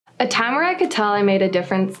A time where I could tell I made a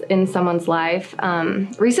difference in someone's life.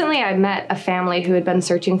 Recently I met a family who had been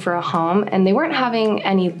searching for a home and they weren't having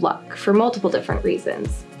any luck for multiple different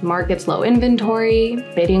reasons. Market's low inventory,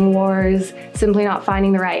 bidding wars, simply not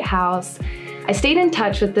finding the right house. I stayed in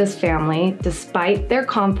touch with this family despite their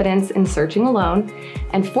confidence in searching alone,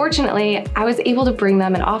 and fortunately I was able to bring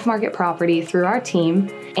them an off-market property through our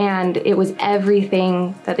team, and it was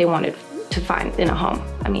everything that they wanted to find in a home.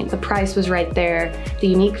 I mean, the price was right there, the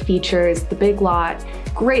unique features, the big lot,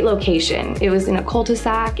 great location. It was in a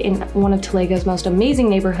cul-de-sac in one of Talago's most amazing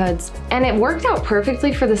neighborhoods, and it worked out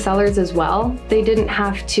perfectly for the sellers as well. They didn't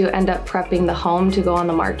have to end up prepping the home to go on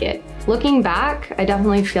the market. Looking back, I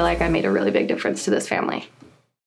definitely feel like I made a really big difference to this family.